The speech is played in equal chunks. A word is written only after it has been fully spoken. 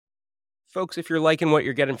Folks, if you're liking what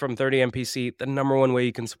you're getting from 30MPC, the number one way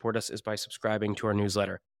you can support us is by subscribing to our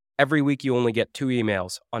newsletter. Every week, you only get 2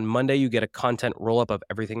 emails. On Monday, you get a content roll-up of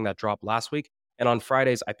everything that dropped last week. And on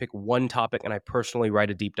Fridays, I pick one topic and I personally write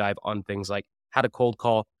a deep dive on things like how to cold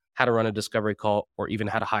call, how to run a discovery call, or even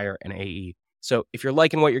how to hire an AE. So if you're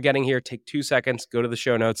liking what you're getting here, take 2 seconds, go to the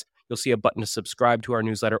show notes. You'll see a button to subscribe to our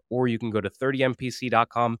newsletter, or you can go to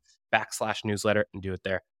 30mpc.com/newsletter and do it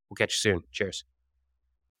there. We'll catch you soon. Cheers.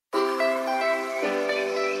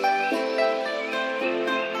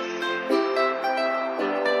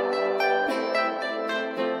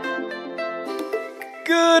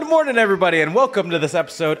 Good morning, everybody, and welcome to this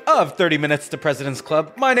episode of 30 Minutes to President's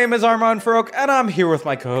Club. My name is Armand Farokh, and I'm here with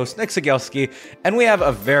my co-host, Nick Cegelski, and we have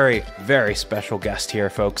a very, very special guest here,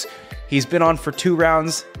 folks. He's been on for 2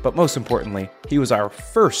 rounds, but most importantly, he was our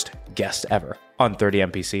first guest ever on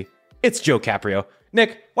 30MPC. It's Joe Caprio.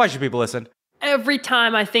 Nick, why should people listen? Every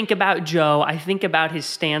time I think about Joe, I think about his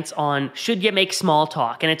stance on should you make small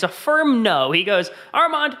talk, and it's a firm no. He goes,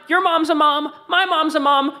 Armand, your mom's a mom, my mom's a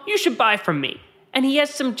mom, you should buy from me. And he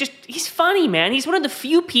has he's funny, man. He's one of the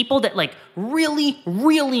few people that really,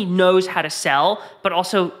 really knows how to sell, but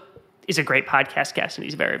also is a great podcast guest, and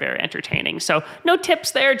he's very, very entertaining. So no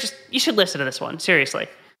tips there, just you should listen to this one, seriously.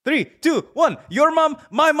 3, 2, 1, your mom,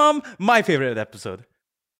 my favorite episode.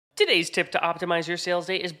 Today's tip to optimize your sales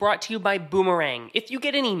day is brought to you by Boomerang. If you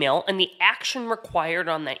get an email and the action required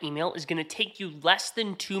on that email is going to take you less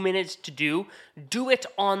than 2 minutes to do it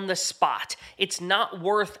on the spot. It's not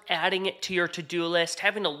worth adding it to your to-do list,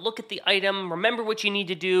 having to look at the item, remember what you need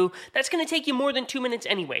to do. That's going to take you more than 2 minutes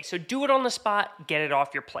anyway, so do it on the spot, get it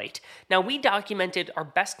off your plate. Now, we documented our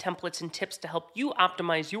best templates and tips to help you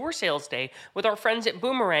optimize your sales day with our friends at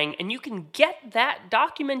Boomerang, and you can get that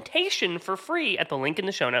documentation for free at the link in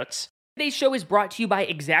the show notes. Today's show is brought to you by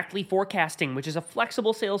Exactly Forecasting, which is a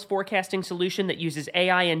flexible sales forecasting solution that uses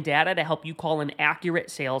AI and data to help you call an accurate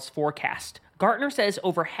sales forecast. Gartner says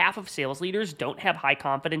over half of sales leaders don't have high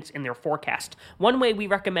confidence in their forecast. One way we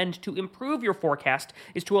recommend to improve your forecast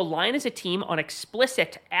is to align as a team on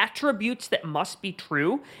explicit attributes that must be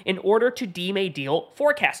true in order to deem a deal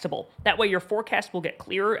forecastable. That way your forecast will get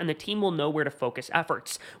clearer and the team will know where to focus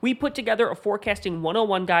efforts. We put together a forecasting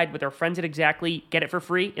 101 guide with our friends at Exactly. Get it for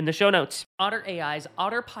free in the show notes. Otter AI's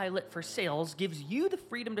Autopilot for Sales gives you the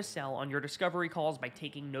freedom to sell on your discovery calls by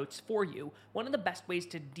taking notes for you. One of the best ways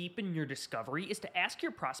to deepen your discovery is to ask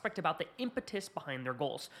your prospect about the impetus behind their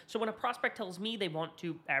goals. So when a prospect tells me they want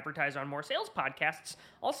to advertise on more sales podcasts,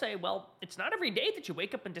 I'll say, well, it's not every day that you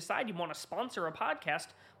wake up and decide you want to sponsor a podcast.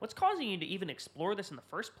 What's causing you to even explore this in the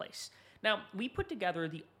first place? Now, we put together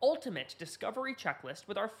the ultimate discovery checklist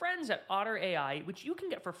with our friends at Otter AI, which you can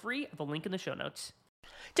get for free at the link in the show notes.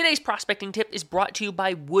 Today's prospecting tip is brought to you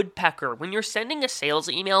by Woodpecker. When you're sending a sales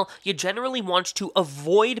email, you generally want to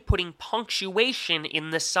avoid putting punctuation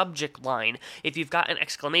in the subject line. If you've got an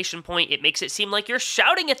exclamation point, it makes it seem like you're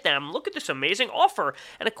shouting at them, look at this amazing offer,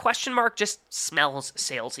 and a question mark just smells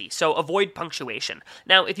salesy, so avoid punctuation.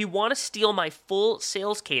 Now, if you want to steal my full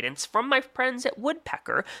sales cadence from my friends at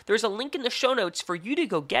Woodpecker, there's a link in the show notes for you to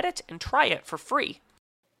go get it and try it for free.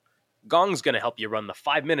 Gong's going to help you run the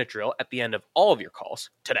 5-minute drill at the end of all of your calls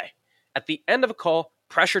today. At the end of a call,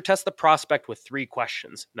 pressure test the prospect with 3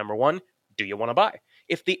 questions. Number 1, do you want to buy?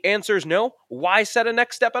 If the answer is no, why set a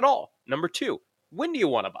next step at all? Number 2, when do you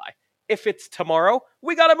want to buy? If it's tomorrow,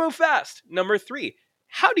 we got to move fast. Number 3,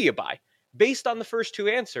 how do you buy? Based on the first 2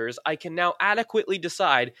 answers, I can now adequately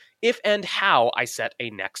decide if and how I set a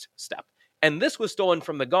next step. And this was stolen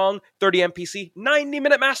from the Gong 30MPC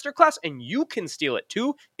 90-minute masterclass, and you can steal it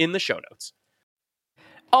too in the show notes.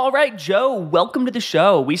 All right, Joe, welcome to the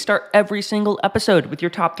show. We start every single episode with your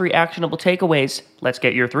top 3 actionable takeaways. Let's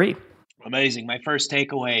get your 3. Amazing. My first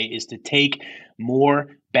takeaway is to take more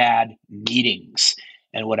bad meetings.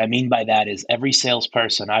 And what I mean by that is every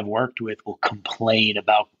salesperson I've worked with will complain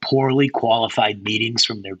about poorly qualified meetings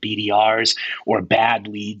from their BDRs or bad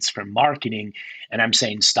leads from marketing. And I'm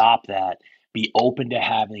saying stop that. Be open to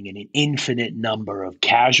having an infinite number of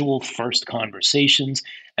casual first conversations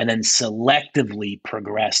and then selectively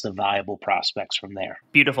progress the viable prospects from there.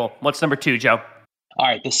 Beautiful. What's number 2, Joe? All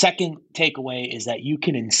right. The second takeaway is that you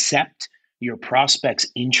can incept your prospect's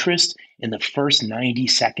interest in the first 90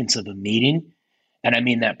 seconds of a meeting. And I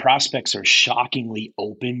mean that prospects are shockingly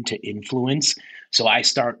open to influence. So I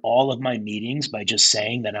start all of my meetings by just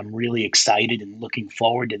saying that I'm really excited and looking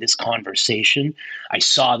forward to this conversation. I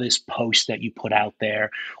saw this post that you put out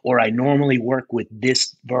there, or I normally work with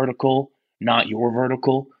this vertical, not your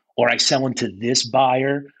vertical, or I sell into this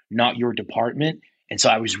buyer, not your department. And so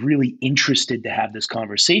I was really interested to have this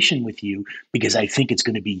conversation with you because I think it's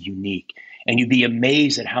going to be unique. And you'd be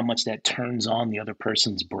amazed at how much that turns on the other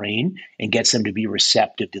person's brain and gets them to be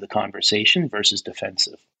receptive to the conversation versus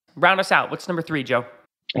defensive. Round us out. What's number 3, Joe?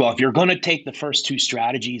 Well, if you're going to take the first 2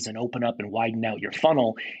 strategies and open up and widen out your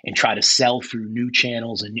funnel and try to sell through new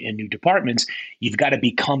channels and new departments, you've got to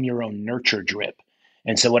become your own nurture drip.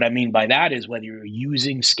 And so what I mean by that is whether you're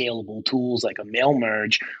using scalable tools like a mail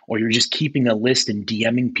merge or you're just keeping a list and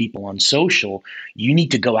DMing people on social, you need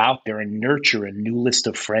to go out there and nurture a new list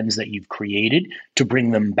of friends that you've created to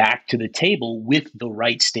bring them back to the table with the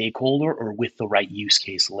right stakeholder or with the right use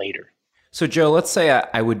case later. So Joe, let's say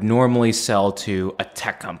I would normally sell to a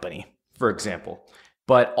tech company, for example,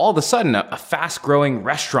 but all of a sudden a fast-growing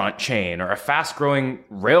restaurant chain or a fast-growing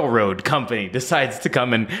railroad company decides to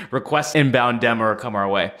come and request inbound demo or come our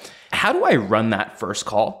way. How do I run that first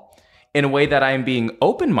call in a way that I'm being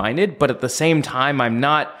open-minded, but at the same time, I'm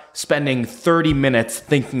not spending 30 minutes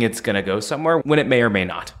thinking it's going to go somewhere when it may or may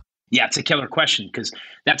not? Yeah, it's a killer question because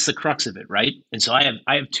that's the crux of it, right? And so I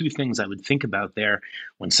have 2 things I would think about there.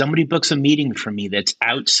 When somebody books a meeting for me that's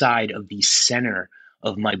outside of the center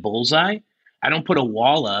of my bullseye, I don't put a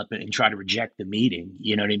wall up and try to reject the meeting.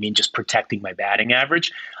 You know what I mean? Just protecting my batting average.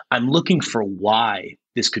 I'm looking for why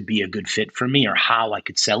this could be a good fit for me or how I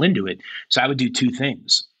could sell into it. So I would do 2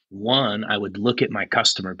 things. One, I would look at my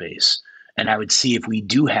customer base and I would see if we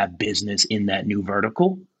do have business in that new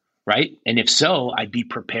vertical. Right? And if so, I'd be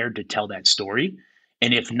prepared to tell that story.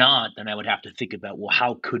 And if not, then I would have to think about, well,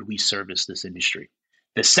 how could we service this industry?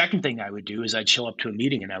 The second thing I would do is I'd show up to a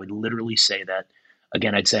meeting and I would literally say that,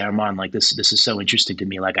 again, I'd say, Armand, like this is so interesting to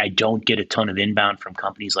me. Like I don't get a ton of inbound from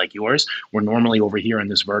companies like yours. We're normally over here in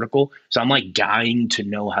this vertical. So I'm like dying to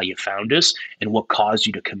know how you found us and what caused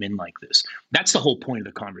you to come in like this. That's the whole point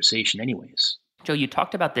of the conversation anyways. Joe, you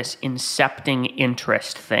talked about this incepting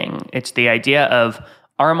interest thing. It's the idea of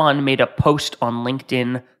Armand made a post on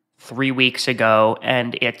LinkedIn 3 weeks ago,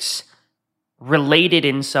 and it's related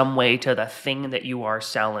in some way to the thing that you are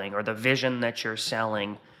selling or the vision that you're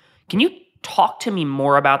selling. Can you talk to me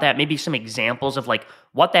more about that? Maybe some examples of like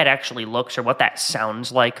what that actually looks or what that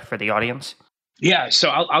sounds like for the audience? Yeah, so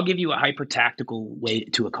I'll give you a hyper tactical way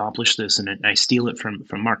to accomplish this, and I steal it from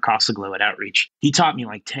Mark Cosaglo at Outreach. He taught me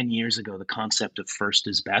like 10 years ago the concept of first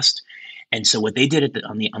is best. And so what they did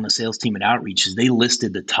on the sales team at Outreach is they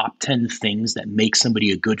listed the top 10 things that make somebody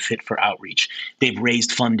a good fit for Outreach. They've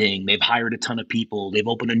raised funding, they've hired a ton of people, they've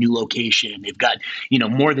opened a new location, they've got,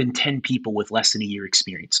 more than 10 people with less than a year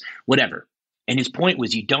experience, whatever. And his point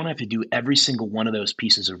was you don't have to do every single one of those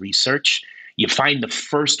pieces of research. You find the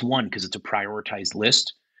first one because it's a prioritized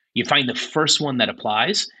list. You find the first one that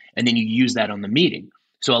applies, and then you use that on the meeting.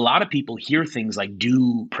 So a lot of people hear things like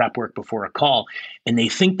do prep work before a call, and they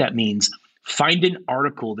think that means find an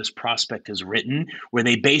article this prospect has written where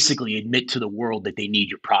they basically admit to the world that they need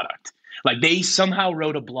your product. Like they somehow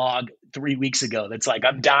wrote a blog 3 weeks ago that's like,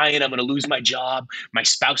 I'm dying, I'm going to lose my job, my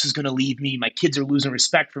spouse is going to leave me, my kids are losing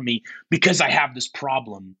respect for me because I have this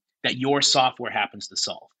problem that your software happens to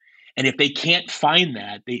solve. And if they can't find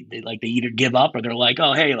that, they either give up or they're like,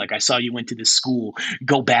 oh, hey, like I saw you went to this school,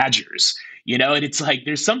 go Badgers, and it's like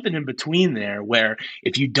there's something in between there where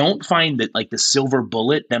if you don't find that like the silver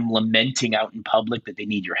bullet, them lamenting out in public that they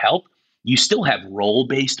need your help, you still have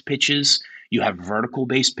role-based pitches, you have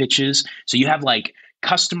vertical-based pitches. So you have like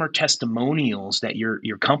customer testimonials that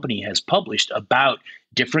your company has published about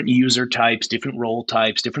different user types, different role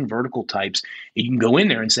types, different vertical types. And you can go in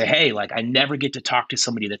there and say, hey, like I never get to talk to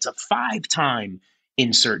somebody that's a 5-time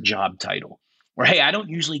insert job title. Or, hey, I don't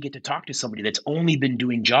usually get to talk to somebody that's only been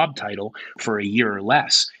doing job title for a year or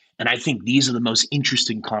less. And I think these are the most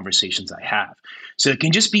interesting conversations I have. So it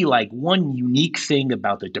can just be like one unique thing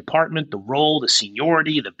about the department, the role, the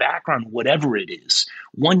seniority, the background, whatever it is.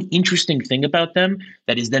 One interesting thing about them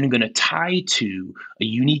that is then going to tie to a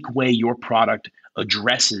unique way your product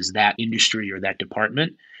addresses that industry or that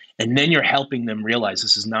department. And then you're helping them realize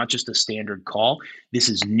this is not just a standard call. This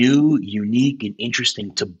is new, unique, and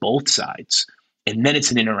interesting to both sides. And then it's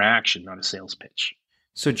an interaction, not a sales pitch.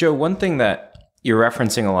 So Joe, one thing that you're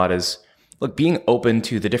referencing a lot is, look, being open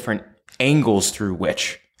to the different angles through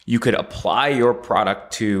which you could apply your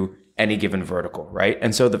product to any given vertical, right?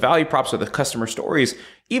 And so the value props or the customer stories,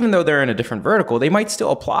 even though they're in a different vertical, they might still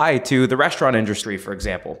apply to the restaurant industry, for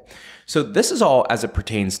example. So this is all as it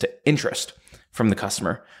pertains to interest from the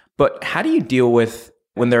customer. But how do you deal with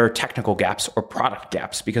when there are technical gaps or product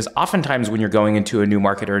gaps? Because oftentimes when you're going into a new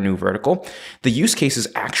market or a new vertical, the use cases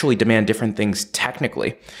actually demand different things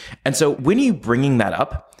technically. And so when are you bringing that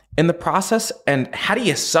up in the process? And how do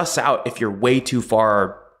you suss out if you're way too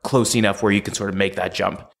far close enough where you can sort of make that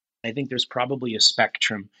jump? I think there's probably a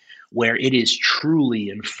spectrum where it is truly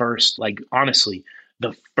and first, like honestly,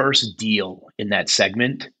 the first deal in that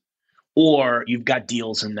segment, or you've got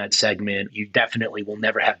deals in that segment. You definitely will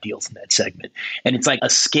never have deals in that segment. And it's like a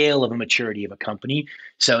scale of a maturity of a company.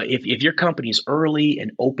 So if your company is early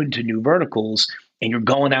and open to new verticals and you're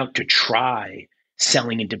going out to try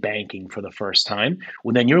selling into banking for the first time,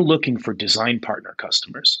 well, then you're looking for design partner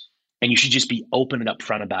customers. And you should just be open and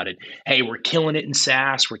upfront about it. Hey, we're killing it in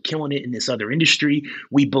SaaS. We're killing it in this other industry.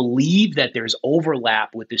 We believe that there's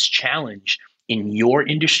overlap with this challenge in your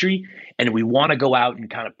industry, and we want to go out and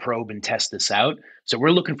kind of probe and test this out. So we're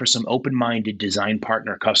looking for some open-minded design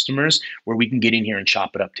partner customers where we can get in here and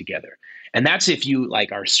chop it up together. And that's if you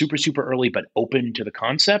like are super, super early, but open to the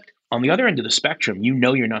concept. On the other end of the spectrum, you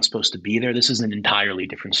know you're not supposed to be there. This is an entirely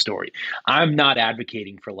different story. I'm not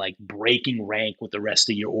advocating for like breaking rank with the rest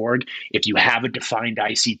of your org. If you have a defined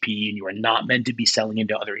ICP and you are not meant to be selling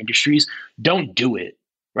into other industries, don't do it,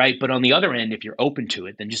 right? But on the other end, if you're open to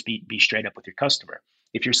it, then just be straight up with your customer.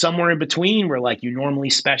 If you're somewhere in between where like you normally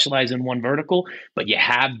specialize in one vertical, but you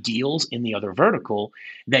have deals in the other vertical,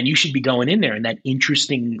 then you should be going in there. And that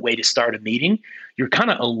interesting way to start a meeting, you're kind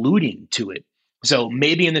of alluding to it. So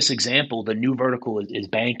maybe in this example, the new vertical is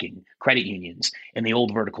banking, credit unions, and the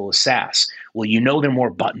old vertical is SaaS. Well, you know they're more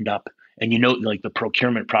buttoned up, and you know like the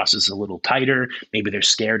procurement process is a little tighter. Maybe they're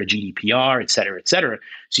scared of GDPR, et cetera, et cetera.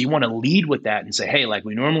 So you want to lead with that and say, hey, like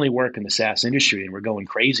we normally work in the SaaS industry and we're going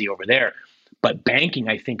crazy over there. But banking,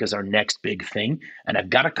 I think, is our next big thing. And I've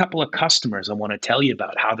got a couple of customers I want to tell you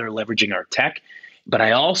about how they're leveraging our tech. But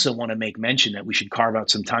I also want to make mention that we should carve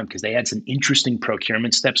out some time because they had some interesting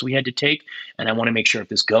procurement steps we had to take. And I want to make sure if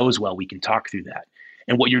this goes well, we can talk through that.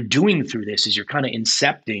 And what you're doing through this is you're kind of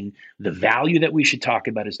incepting the value that we should talk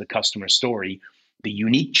about is the customer story. The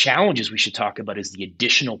unique challenges we should talk about is the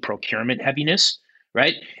additional procurement heaviness,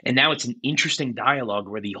 right? And now it's an interesting dialogue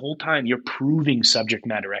where the whole time you're proving subject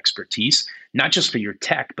matter expertise, not just for your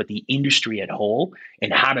tech, but the industry at whole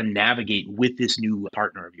and how to navigate with this new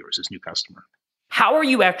partner of yours, this new customer. How are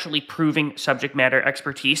you actually proving subject matter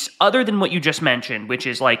expertise other than what you just mentioned, which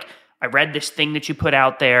is like, I read this thing that you put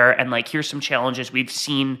out there and like, here's some challenges we've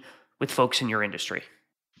seen with folks in your industry?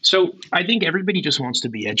 So I think everybody just wants to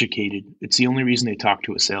be educated. It's the only reason they talk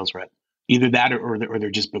to a sales rep. Either that or they're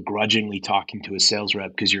just begrudgingly talking to a sales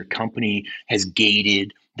rep because your company has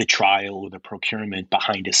gated the trial or the procurement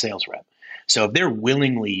behind a sales rep. So if they're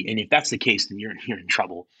willingly, and if that's the case, then you're in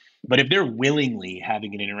trouble. But if they're willingly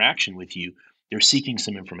having an interaction with you, they're seeking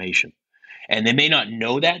some information. And they may not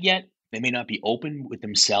know that yet. They may not be open with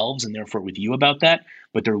themselves and therefore with you about that,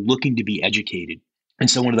 but they're looking to be educated. And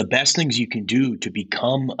so one of the best things you can do to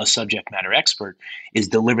become a subject matter expert is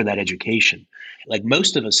deliver that education. Like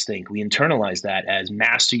most of us think, we internalize that as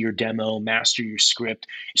master your demo, master your script,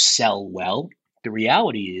 sell well. The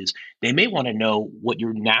reality is they may want to know what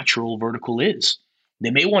your natural vertical is. They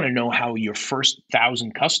may want to know how your first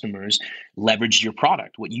 1,000 customers leveraged your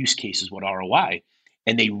product, what use cases, what ROI.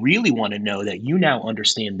 And they really want to know that you now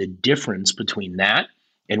understand the difference between that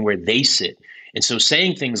and where they sit. And so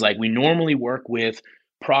saying things like, we normally work with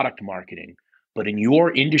product marketing, but in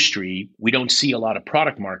your industry, we don't see a lot of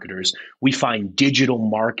product marketers. We find digital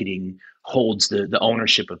marketing holds the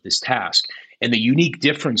ownership of this task. And the unique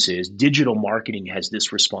difference is digital marketing has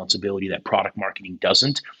this responsibility that product marketing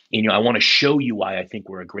doesn't. And I want to show you why I think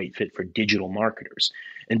we're a great fit for digital marketers.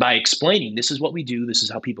 And by explaining, this is what we do, this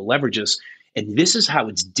is how people leverage us, and this is how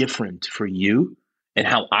it's different for you and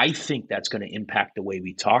how I think that's going to impact the way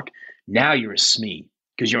we talk. Now you're a SME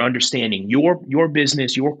because you're understanding your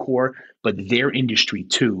business, your core, but their industry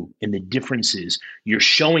too. And the difference is you're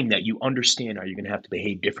showing that you understand how you're going to have to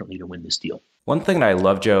behave differently to win this deal. One thing that I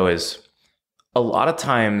love, Joe, is a lot of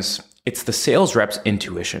times it's the sales rep's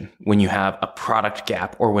intuition when you have a product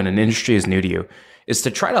gap or when an industry is new to you is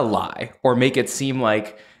to try to lie or make it seem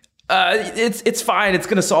like it's fine. It's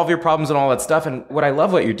going to solve your problems and all that stuff. And what I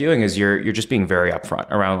love what you're doing is you're just being very upfront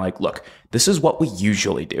around like, look, this is what we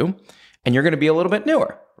usually do. And you're going to be a little bit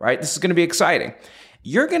newer, right? This is going to be exciting.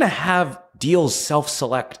 You're going to have deals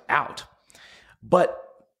self-select out. But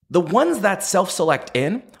the ones that self-select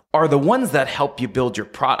in are the ones that help you build your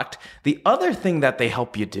product. The other thing that they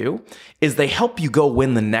help you do is they help you go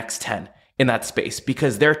win the next 10 in that space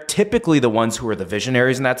because they're typically the ones who are the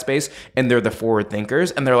visionaries in that space and they're the forward thinkers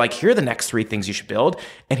and they're like, here are the next 3 things you should build.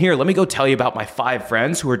 And here, let me go tell you about my 5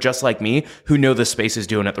 friends who are just like me who know this space is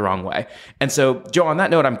doing it the wrong way. And so, Joe, on that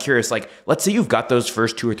note, I'm curious, like, let's say you've got those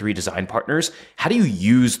first 2 or 3 design partners. How do you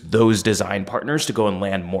use those design partners to go and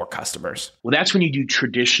land more customers? Well, that's when you do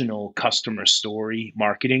traditional customer story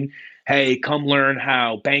marketing. hey, come learn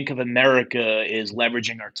how Bank of America is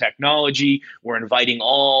leveraging our technology. We're inviting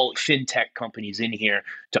all fintech companies in here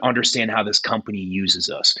to understand how this company uses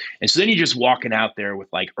us. And so then you're just walking out there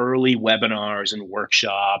with like early webinars and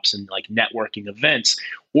workshops and like networking events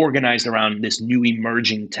organized around this new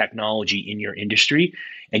emerging technology in your industry.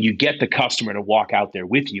 And you get the customer to walk out there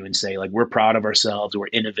with you and say, like, we're proud of ourselves, we're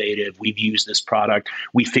innovative, we've used this product,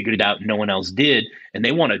 we figured it out, no one else did. And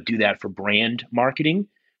they want to do that for brand marketing,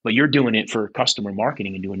 but you're doing it for customer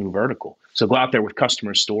marketing and do a new vertical. So go out there with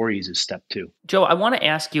customer stories is step 2. Joe, I want to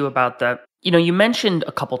ask you about that. You mentioned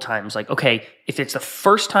a couple times, like, okay, if it's the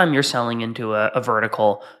first time you're selling into a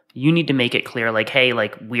vertical, you need to make it clear, like, hey,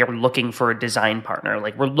 like, we are looking for a design partner,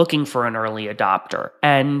 like, we're looking for an early adopter.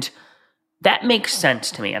 And that makes sense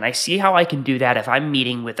to me. And I see how I can do that if I'm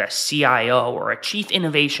meeting with a CIO or a chief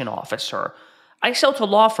innovation officer. I sell to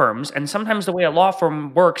law firms, and sometimes the way a law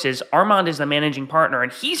firm works is Armand is the managing partner,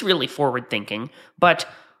 and he's really forward-thinking, but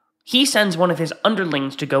he sends one of his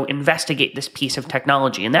underlings to go investigate this piece of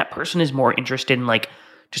technology, and that person is more interested in, like,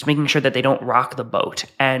 just making sure that they don't rock the boat.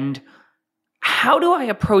 And how do I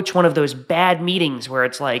approach one of those bad meetings where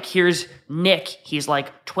it's like, here's Nick, he's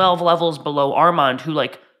like 12 levels below Armand, who,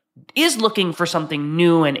 like, is looking for something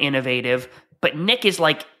new and innovative, but Nick is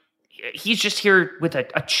like, he's just here with a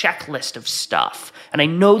checklist of stuff. And I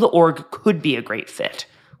know the org could be a great fit.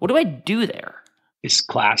 What do I do there? It's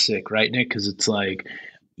classic, right, Nick? Because it's like,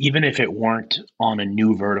 even if it weren't on a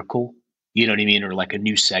new vertical, you know what I mean? Or like a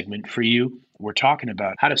new segment for you, we're talking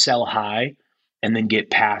about how to sell high and then get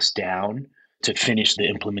passed down to finish the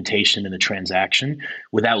implementation and the transaction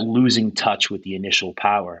without losing touch with the initial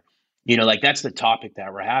power. Like that's the topic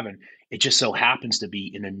that we're having. It just so happens to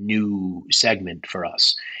be in a new segment for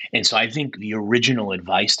us. And so I think the original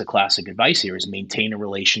advice, the classic advice here is maintain a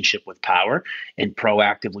relationship with power and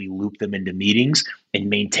proactively loop them into meetings and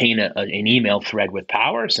maintain an email thread with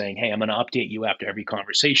power saying, hey, I'm going to update you after every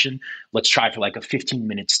conversation. Let's try for like a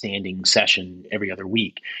 15-minute standing session every other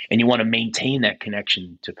week. And you want to maintain that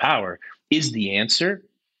connection to power is the answer.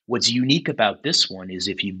 What's unique about this one is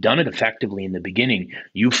if you've done it effectively in the beginning,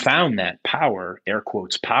 you found that power, air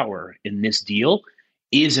quotes, power in this deal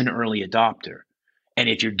is an early adopter. And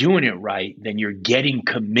if you're doing it right, then you're getting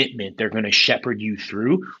commitment. They're going to shepherd you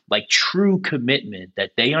through, like true commitment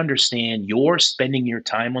that they understand you're spending your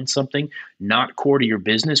time on something not core to your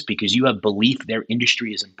business because you have belief their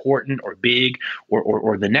industry is important or big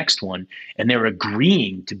or the next one. And they're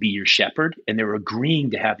agreeing to be your shepherd and they're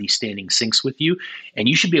agreeing to have these standing syncs with you. And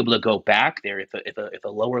you should be able to go back there if a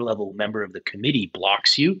lower level member of the committee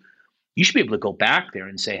blocks you. You should be able to go back there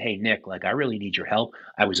and say, hey, Nick, like I really need your help.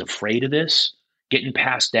 I was afraid of this. Getting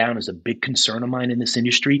passed down is a big concern of mine in this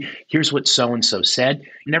industry. Here's what so-and-so said.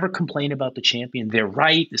 Never complain about the champion. They're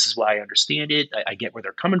right. This is why I understand it. I get where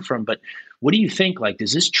they're coming from. But what do you think? Like,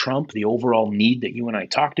 does this trump the overall need that you and I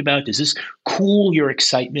talked about? Does this cool your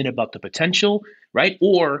excitement about the potential, right?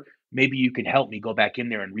 Or maybe you can help me go back in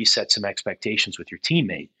there and reset some expectations with your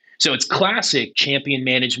teammate. So it's classic champion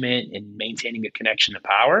management and maintaining a connection to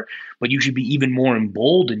power, but you should be even more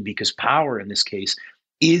emboldened because power in this case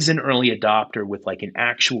is an early adopter with like an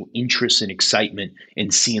actual interest and excitement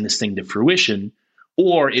in seeing this thing to fruition,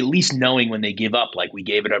 or at least knowing when they give up, like we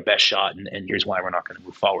gave it our best shot and here's why we're not going to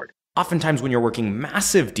move forward. Oftentimes when you're working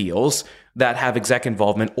massive deals that have exec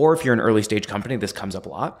involvement, or if you're an early stage company, this comes up a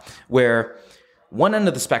lot, where one end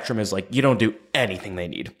of the spectrum is like, you don't do anything they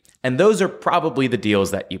need. And those are probably the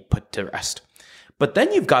deals that you put to rest. But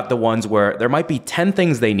then you've got the ones where there might be 10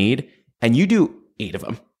 things they need and you do 8 of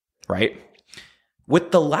them, right?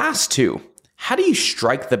 With the last 2, how do you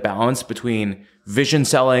strike the balance between vision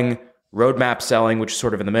selling, roadmap selling, which is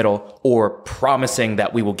sort of in the middle, or promising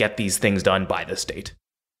that we will get these things done by this date?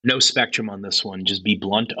 No spectrum on this one. Just be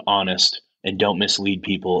blunt, honest, and don't mislead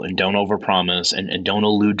people and don't overpromise and don't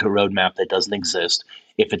allude to a roadmap that doesn't exist.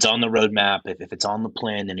 If it's on the roadmap, if it's on the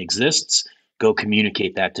plan and exists, go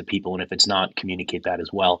communicate that to people. And if it's not, communicate that as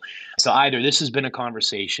well. So either this has been a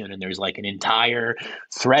conversation and there's like an entire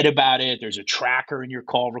thread about it. There's a tracker in your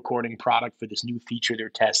call recording product for this new feature they're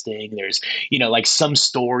testing. There's, like some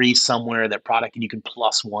story somewhere, that product and you can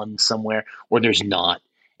 +1 somewhere, or there's not.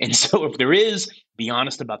 And so if there is, be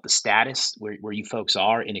honest about the status where you folks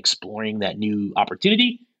are in exploring that new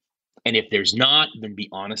opportunity. And if there's not, then be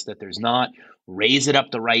honest that there's not. Raise it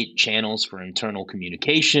up the right channels for internal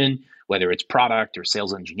communication, whether it's product or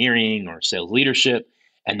sales engineering or sales leadership,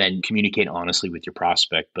 and then communicate honestly with your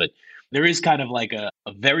prospect. But there is kind of like a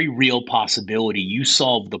very real possibility you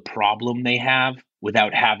solve the problem they have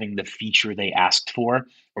without having the feature they asked for,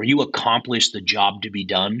 or you accomplish the job to be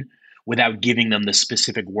done without giving them the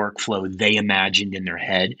specific workflow they imagined in their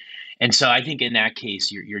head. And so I think in that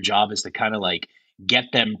case, your job is to kind of like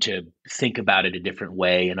get them to think about it a different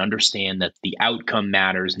way and understand that the outcome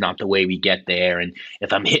matters, not the way we get there. And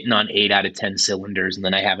if I'm hitting on 8 out of 10 cylinders and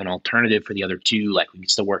then I have an alternative for the other 2, like we can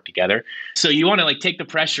still work together. So you want to like take the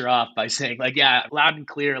pressure off by saying like, yeah, loud and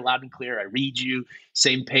clear. I read you,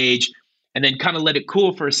 same page, and then kind of let it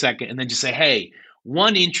cool for a second. And then just say, hey,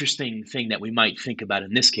 one interesting thing that we might think about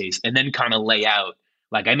in this case, and then kind of lay out,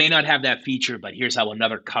 like, I may not have that feature, but here's how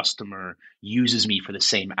another customer uses me for the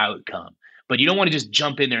same outcome. But you don't want to just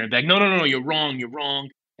jump in there and be like, no, you're wrong.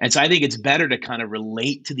 And so I think it's better to kind of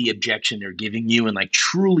relate to the objection they're giving you and like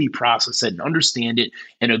truly process it and understand it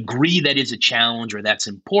and agree that is a challenge or that's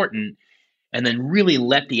important. And then really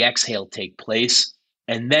let the exhale take place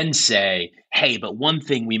and then say, hey, but one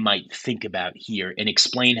thing we might think about here, and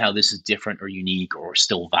explain how this is different or unique or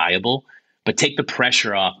still viable. But take the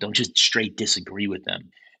pressure off. Don't just straight disagree with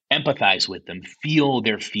them. Empathize with them. Feel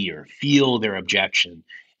their fear. Feel their objection.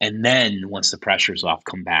 And then once the pressure's off,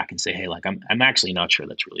 come back and say, hey, like, I'm actually not sure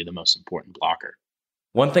that's really the most important blocker.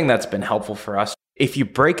 One thing that's been helpful for us, if you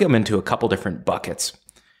break them into a couple different buckets,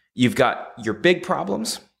 you've got your big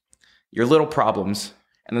problems, your little problems,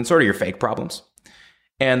 and then sort of your fake problems.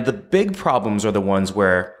 And the big problems are the ones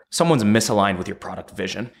where someone's misaligned with your product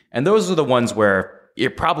vision. And those are the ones where you're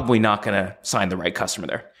probably not going to sign the right customer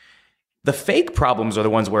there. The fake problems are the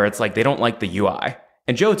ones where it's like they don't like the UI.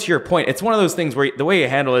 And Joe, to your point, it's one of those things where the way you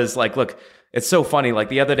handle it is like, look, it's so funny. Like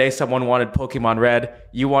the other day, someone wanted Pokemon Red,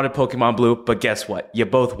 you wanted Pokemon Blue, but guess what? You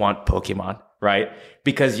both want Pokemon, right?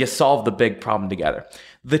 Because you solve the big problem together.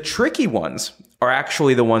 The tricky ones are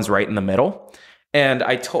actually the ones right in the middle. And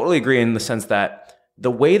I totally agree in the sense that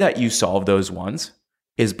the way that you solve those ones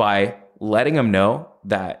is by letting them know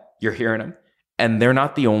that you're hearing them. And they're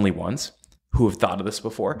not the only ones who have thought of this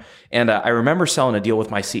before. And I remember selling a deal with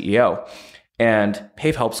my CEO, and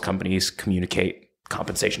Pave helps companies communicate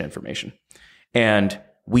compensation information. And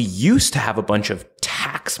we used to have a bunch of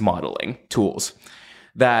tax modeling tools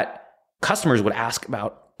that customers would ask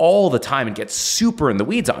about all the time and get super in the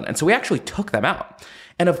weeds on. And so we actually took them out.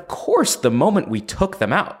 And of course, the moment we took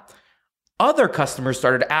them out, other customers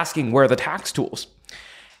started asking where are the tax tools.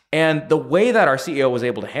 And the way that our CEO was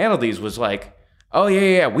able to handle these was like, oh,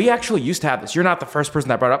 yeah, we actually used to have this. You're not the first person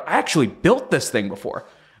that brought it up. I actually built this thing before.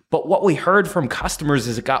 But what we heard from customers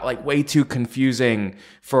is it got like way too confusing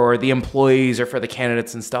for the employees or for the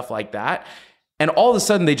candidates and stuff like that. And all of a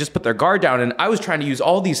sudden they just put their guard down. And I was trying to use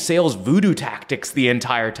all these sales voodoo tactics the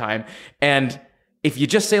entire time. And if you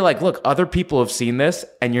just say like, look, other people have seen this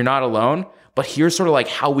and you're not alone, but here's sort of like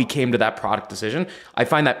how we came to that product decision, I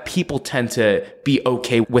find that people tend to be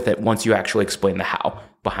okay with it once you actually explain the how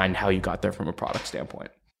behind how you got there from a product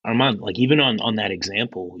standpoint. Armand, like even on that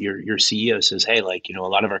example, your CEO says, hey, like, a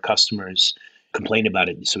lot of our customers complained about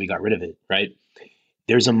it, so we got rid of it, right?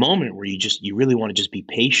 There's a moment where you really want to just be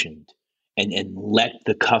patient and let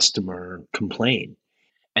the customer complain.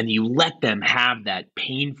 And you let them have that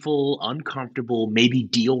painful, uncomfortable, maybe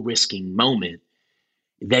deal risking moment.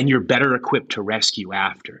 Then you're better equipped to rescue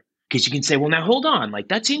after. Because you can say, well, now hold on, like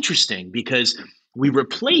that's interesting because we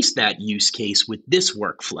replaced that use case with this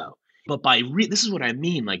workflow. But this is what I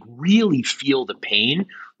mean, like really feel the pain,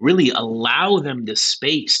 really allow them the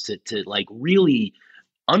space to like really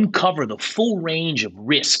uncover the full range of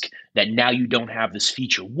risk that now you don't have this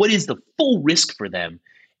feature. What is the full risk for them?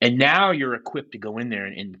 And now you're equipped to go in there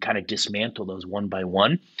and kind of dismantle those one by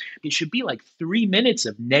one. It should be like 3 minutes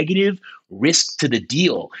of negative risk to the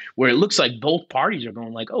deal where it looks like both parties are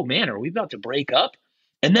going like, oh man, are we about to break up?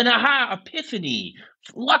 And then, aha, epiphany.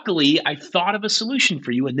 Luckily, I thought of a solution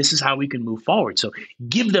for you, and this is how we can move forward. So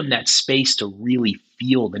give them that space to really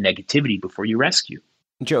feel the negativity before you rescue.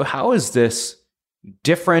 Joe, how is this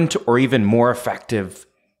different or even more effective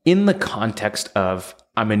in the context of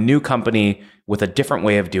I'm a new company with a different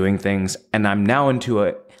way of doing things, and I'm now in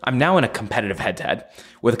a competitive head-to-head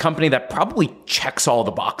with a company that probably checks all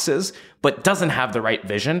the boxes, but doesn't have the right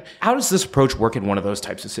vision? How does this approach work in one of those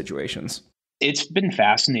types of situations? It's been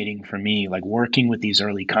fascinating for me, like working with these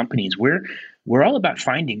early companies. We're all about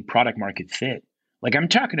finding product market fit. Like I'm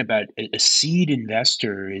talking about a seed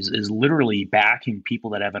investor is literally backing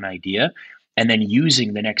people that have an idea and then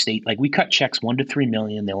using the next 8, like we cut checks 1 to 3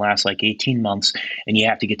 million. They last like 18 months and you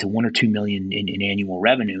have to get to 1 or 2 million in annual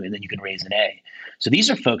revenue and then you can raise an A. So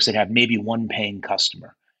these are folks that have maybe one paying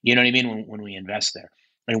customer. You know what I mean? When we invest there.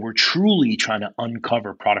 And we're truly trying to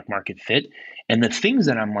uncover product market fit. And the things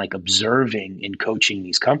that I'm like observing in coaching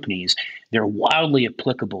these companies, they're wildly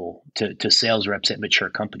applicable to sales reps at mature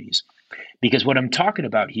companies. Because what I'm talking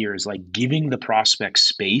about here is like giving the prospect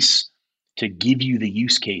space to give you the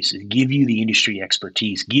use cases, give you the industry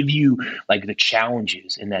expertise, give you like the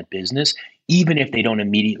challenges in that business, even if they don't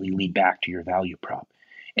immediately lead back to your value prop.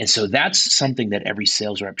 And so that's something that every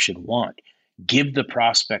sales rep should want. Give the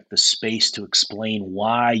prospect the space to explain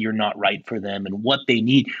why you're not right for them and what they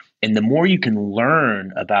need. And the more you can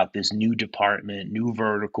learn about this new department, new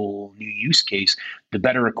vertical, new use case, the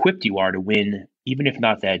better equipped you are to win, even if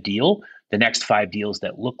not that deal, the next 5 deals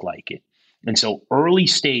that look like it. And so early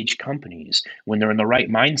stage companies, when they're in the right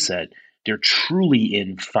mindset, they're truly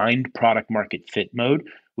in find product market fit mode,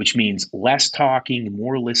 which means less talking,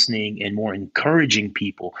 more listening, and more encouraging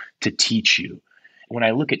people to teach you. When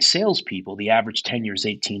I look at salespeople, the average tenure is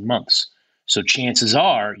 18 months. So chances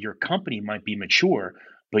are your company might be mature,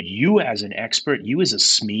 but you as an expert, you as a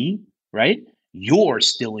SME, right? You're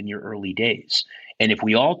still in your early days. And if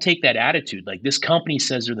we all take that attitude, like this company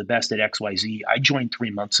says they're the best at XYZ, I joined 3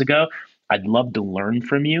 months ago, I'd love to learn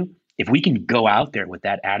from you. If we can go out there with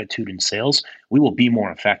that attitude in sales, we will be more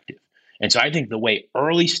effective. And so I think the way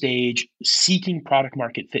early stage seeking product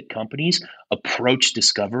market fit companies approach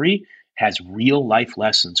discovery has real life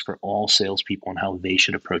lessons for all salespeople on how they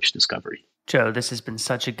should approach discovery. Joe, this has been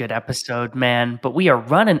such a good episode, man, but we are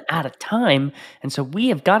running out of time. And so we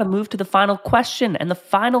have got to move to the final question. And the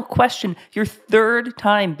final question, your 3rd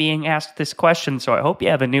time being asked this question, so I hope you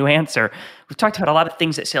have a new answer. We've talked about a lot of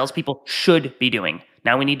things that salespeople should be doing.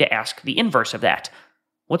 Now we need to ask the inverse of that.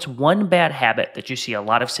 What's one bad habit that you see a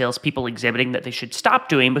lot of salespeople exhibiting that they should stop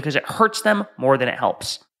doing because it hurts them more than it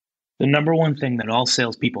helps? The number one thing that all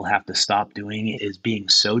salespeople have to stop doing is being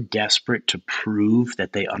so desperate to prove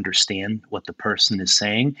that they understand what the person is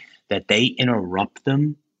saying that they interrupt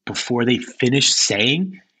them before they finish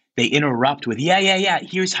saying. They interrupt with, yeah,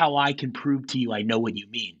 here's how I can prove to you I know what you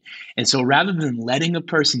mean. And so rather than letting a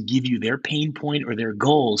person give you their pain point or their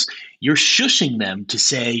goals, you're shushing them to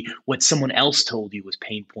say what someone else told you was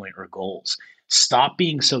pain point or goals. Stop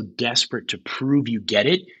being so desperate to prove you get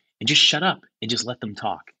it and just shut up and just let them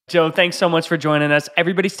talk. Joe, thanks so much for joining us.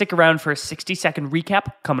 Everybody stick around for a 60-second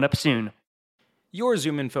recap coming up soon. Your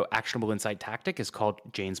ZoomInfo actionable insight tactic is called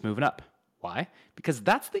Jane's Moving Up. Why? Because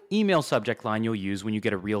that's the email subject line you'll use when you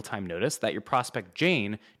get a real-time notice that your prospect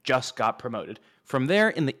Jane just got promoted. From there,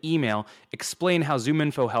 in the email, explain how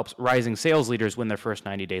ZoomInfo helps rising sales leaders win their first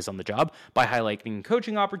 90 days on the job by highlighting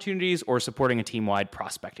coaching opportunities or supporting a team-wide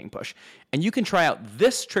prospecting push. And you can try out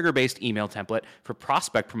this trigger-based email template for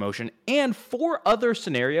prospect promotion and 4 other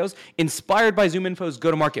scenarios inspired by ZoomInfo's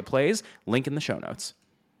go-to-market plays, link in the show notes.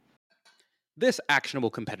 This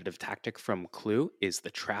actionable competitive tactic from Clue is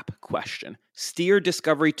the trap question. Steer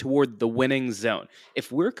discovery toward the winning zone.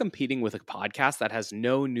 If we're competing with a podcast that has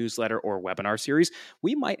no newsletter or webinar series,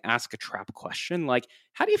 we might ask a trap question like,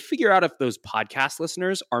 how do you figure out if those podcast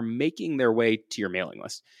listeners are making their way to your mailing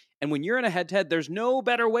list? And when you're in a head-to-head, there's no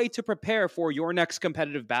better way to prepare for your next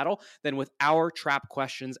competitive battle than with our trap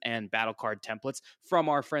questions and battle card templates from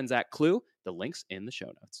our friends at Clue. The link's in the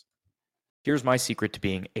show notes. Here's my secret to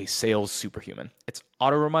being a sales superhuman. It's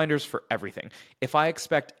auto reminders for everything. If I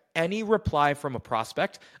expect any reply from a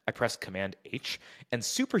prospect, I press Command H, and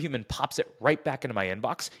Superhuman pops it right back into my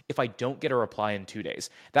inbox if I don't get a reply in 2 days.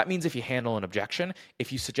 That means if you handle an objection,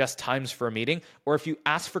 if you suggest times for a meeting, or if you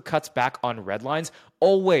ask for cuts back on red lines,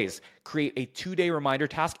 always create a 2-day reminder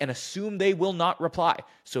task and assume they will not reply.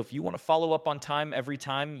 So if you want to follow up on time every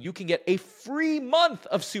time, you can get a free month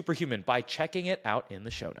of Superhuman by checking it out in the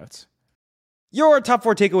show notes. Your top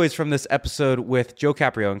 4 takeaways from this episode with Joe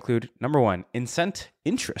Caprio include, number 1, incent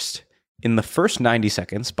interest in the first 90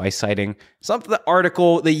 seconds by citing something, the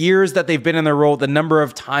article, the years that they've been in their role, the number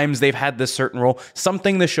of times they've had this certain role,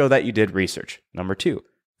 something to show that you did research. Number 2,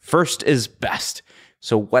 first is best.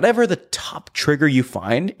 So whatever the top trigger you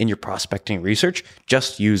find in your prospecting research,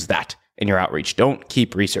 just use that in your outreach. Don't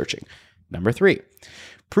keep researching. Number 3,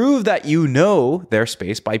 prove that you know their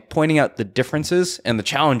space by pointing out the differences and the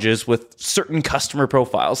challenges with certain customer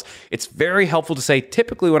profiles. It's very helpful to say,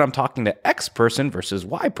 typically when I'm talking to X person versus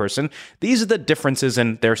Y person, these are the differences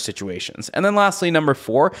in their situations. And then lastly, number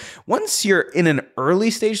 4, once you're in an early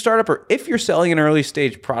stage startup, or if you're selling an early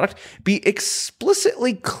stage product, be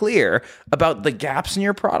explicitly clear about the gaps in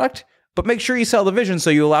your product, but make sure you sell the vision so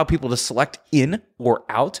you allow people to select in or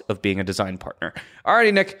out of being a design partner.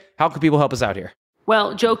 Alrighty, Nick, how can people help us out here?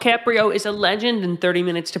 Well, Joe Caprio is a legend in 30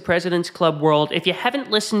 Minutes to President's Club world. If you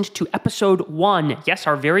haven't listened to episode 1, yes,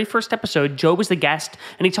 our very first episode, Joe was the guest,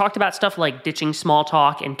 and he talked about stuff like ditching small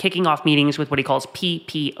talk and kicking off meetings with what he calls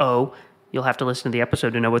PPO, You'll have to listen to the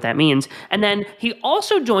episode to know what that means. And then he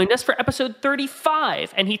also joined us for episode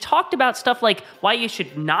 35, and he talked about stuff like why you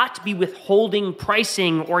should not be withholding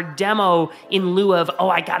pricing or demo in lieu of,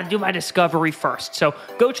 I got to do my discovery first. So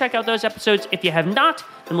go check out those episodes if you have not,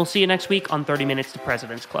 and we'll see you next week on 30 Minutes to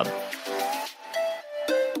President's Club.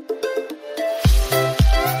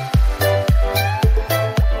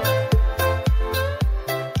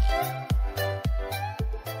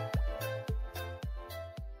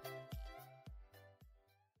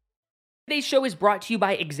 Today's show is brought to you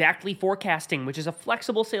by Exactly Forecasting, which is a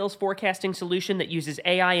flexible sales forecasting solution that uses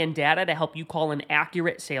AI and data to help you call an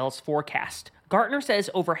accurate sales forecast. Gartner says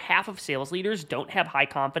over half of sales leaders don't have high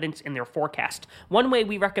confidence in their forecast. One way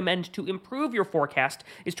we recommend to improve your forecast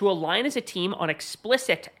is to align as a team on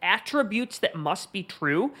explicit attributes that must be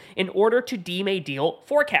true in order to deem a deal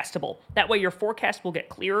forecastable. That way your forecast will get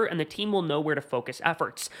clearer and the team will know where to focus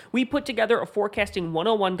efforts. We put together a forecasting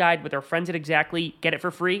 101 guide with our friends at Exactly. Get it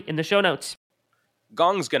for free in the show notes.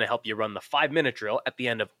 Gong's going to help you run the 5-minute drill at the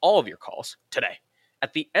end of all of your calls today.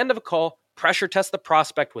 At the end of a call, pressure test the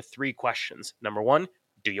prospect with 3 questions. Number 1,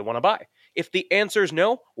 do you want to buy? If the answer is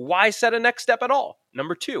no, why set a next step at all?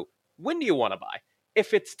 Number 2, when do you want to buy?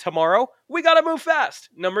 If it's tomorrow, we got to move fast.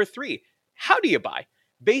 Number 3, how do you buy?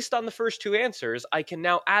 Based on the first 2 answers, I can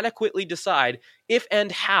now adequately decide if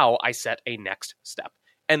and how I set a next step.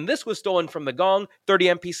 And this was stolen from the Gong 30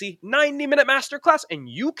 MPC 90-minute masterclass, and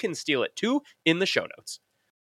you can steal it too in the show notes.